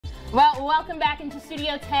Well, welcome back into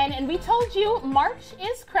Studio 10, and we told you March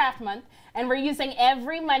is Craft Month, and we're using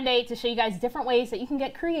every Monday to show you guys different ways that you can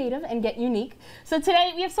get creative and get unique. So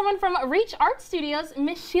today we have someone from Reach Art Studios,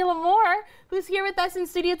 Miss Sheila Moore, who's here with us in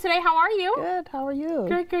studio today. How are you? Good, how are you?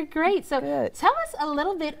 Great. So tell us a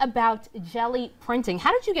little bit about Gelli printing.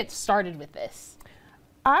 How did you get started with this?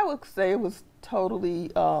 I would say it was totally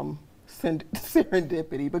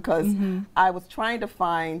serendipity because I was trying to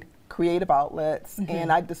find creative outlets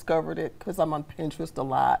and I discovered it because I'm on Pinterest a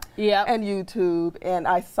lot and YouTube, and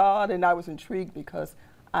I saw it and I was intrigued because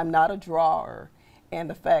I'm not a drawer, and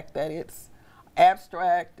the fact that it's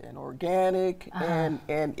abstract and organic and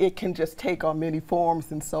it can just take on many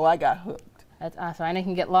forms, and so I got hooked. That's awesome. And I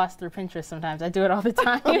can get lost through Pinterest sometimes. I do it all the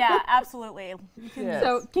time. Yeah, absolutely. Yes.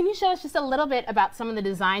 So can you show us just a little bit about some of the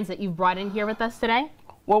designs that you've brought in here with us today?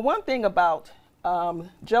 Well, one thing about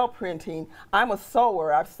gel printing, I'm a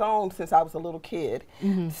sewer. I've sewn since I was a little kid.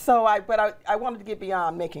 So I wanted to get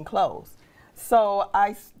beyond making clothes. So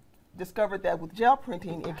I discovered that with gel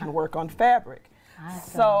printing, it can work on fabric.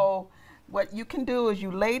 Awesome. So what you can do is you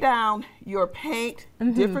lay down your paint,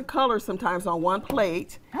 different colors sometimes on one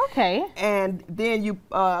plate. Okay. And then you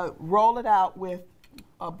roll it out with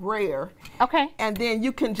a brayer. Okay. And then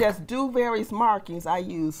you can just do various markings. I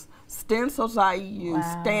use stencils, I use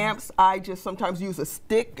stamps, I just sometimes use a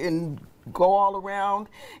stick and go all around,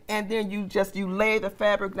 and then you lay the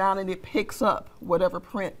fabric down and it picks up whatever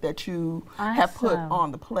print that you have put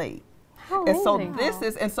on the plate. And so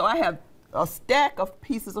so I have a stack of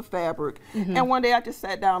pieces of fabric, and one day I just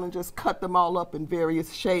sat down and just cut them all up in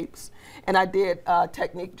various shapes, and I did a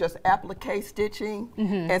technique just applique stitching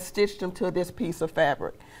and stitched them to this piece of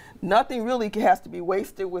fabric. Nothing really has to be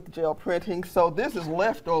wasted with gel printing, so this is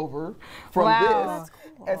leftover from this.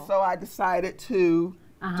 Cool. And so I decided to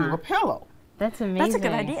do a pillow. That's amazing. That's a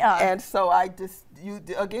good idea. And so I just,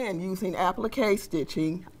 again, using applique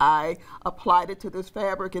stitching, I applied it to this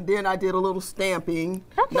fabric, and then I did a little stamping.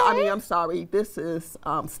 Okay. No, I mean, I'm sorry, this is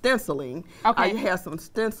stenciling. Okay. I had some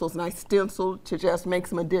stencils, and I stenciled to just make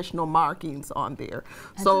some additional markings on there.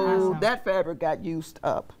 So that fabric got used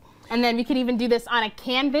up. And then we could even do this on a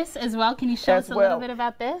canvas as well. Can you show us a little bit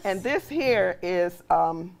about this? And this here is,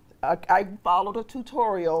 I followed a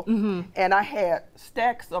tutorial, and I had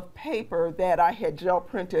stacks of paper that I had gel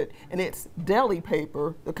printed, and it's deli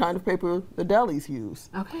paper, the kind of paper the delis use.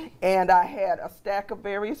 Okay. And I had a stack of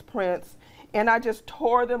various prints, and I just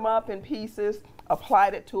tore them up in pieces,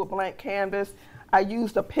 applied it to a blank canvas. I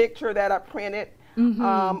used a picture that I printed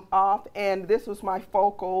off, and this was my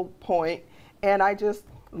focal point, and I just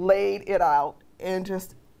laid it out and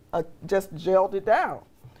just gelled it down.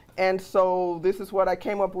 And so this is what I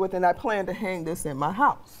came up with, and I plan to hang this in my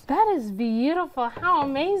house. That is beautiful. How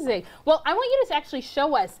amazing. Well, I want you to actually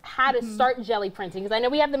show us how to start Gelli printing, because I know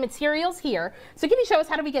we have the materials here. So can you show us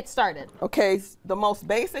how do we get started? Okay, the most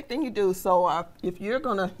basic thing you do, so if you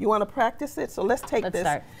want to practice it, so let's take this.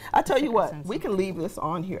 Start. I tell you what, we can leave this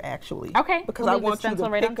on here actually. Okay. Because I want you to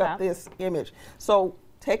pick up this image. So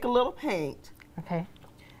take a little paint. Okay.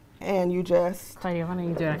 And you just... Claudia, why don't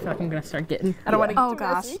you do it? I feel like I'm going to start getting... I don't want to get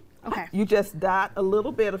too messy. Okay. You just dot a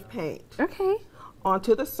little bit of paint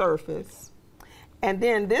onto the surface. And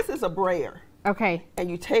then this is a brayer. Okay.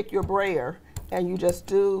 And you take your brayer and you just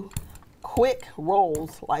do quick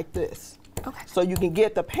rolls like this. Okay. So you can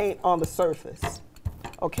get the paint on the surface.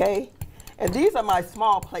 Okay? And these are my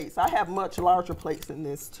small plates. I have much larger plates than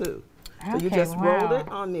this too. So you just roll it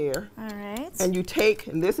on there. All right. And you take,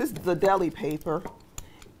 and this is the deli paper,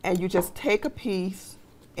 and you just take a piece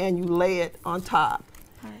and you lay it on top.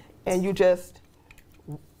 Right. And you just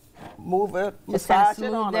move it, massage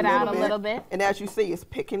it on a little bit. And as you see, it's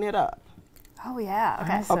picking it up. Oh yeah,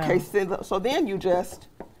 okay. Awesome. Okay, so then you just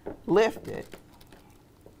lift it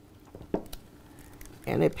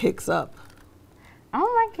and it picks up. Oh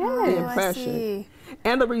my goodness. The impression.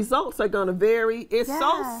 And the results are going to vary. It's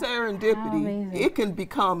so serendipity. It can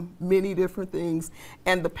become many different things.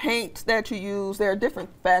 And the paints that you use, there are different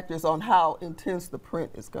factors on how intense the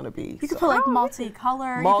print is going to be. You could put like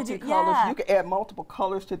multicolor. Multicolors. You could add multiple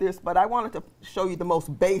colors to this, but I wanted to show you the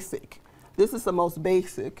most basic. This is the most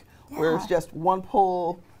basic, where it's just one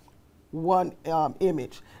pull, one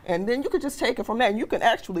image. And then you could just take it from there. And you can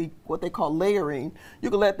actually, what they call layering, you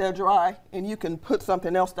can let that dry and you can put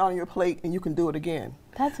something else down on your plate and you can do it again.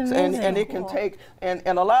 That's amazing. So, and it can take, and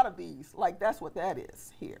a lot of these, like that's what that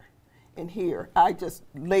is here. And here, I just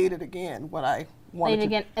laid it again when I wanted to.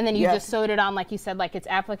 Again, and then you just sewed it on, like you said, like it's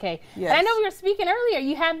applique. Yes. And I know we were speaking earlier,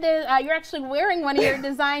 you had the, you're actually wearing one of your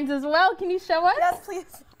designs as well. Can you show us? Yes,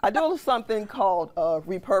 please. I do something called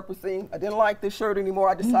repurposing. I didn't like this shirt anymore.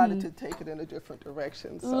 I decided to take it in a different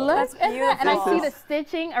direction. So. Look at that. And I see This the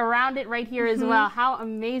stitching around it right here as well. How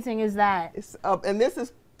amazing is that? It's, and this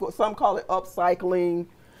is what some call it upcycling.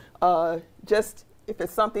 Just if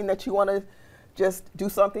it's something that you want to just do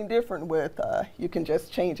something different with, you can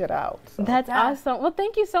just change it out. So. That's awesome. Well,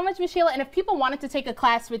 thank you so much, Miss Sheila. And if people wanted to take a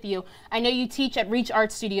class with you, I know you teach at Reach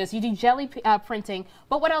Art Studios. You do jelly printing,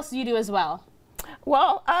 but what else do you do as well?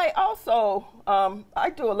 Well, I also, I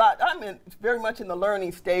do a lot. I'm very much in the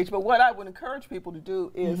learning stage, but what I would encourage people to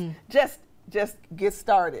do is just get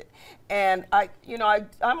started. And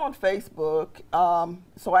I'm on Facebook,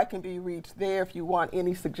 so I can be reached there if you want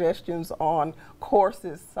any suggestions on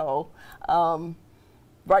courses. So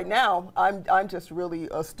right now, I'm just really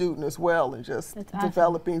a student as well, and just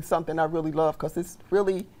developing something I really love, because it's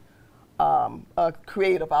really a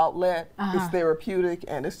creative outlet. It's therapeutic,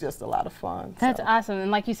 and it's just a lot of fun. That's awesome.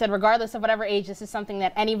 And like you said, regardless of whatever age, this is something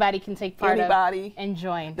that anybody can take part of and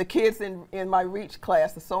join. The kids in my Reach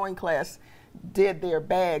class, the sewing class, did their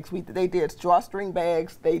bags. They did drawstring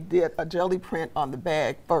bags. They did a jelly print on the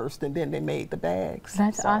bag first, and then they made the bags.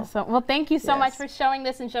 That's awesome. Well, thank you so much for showing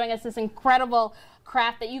this and showing us this incredible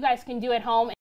craft that you guys can do at home.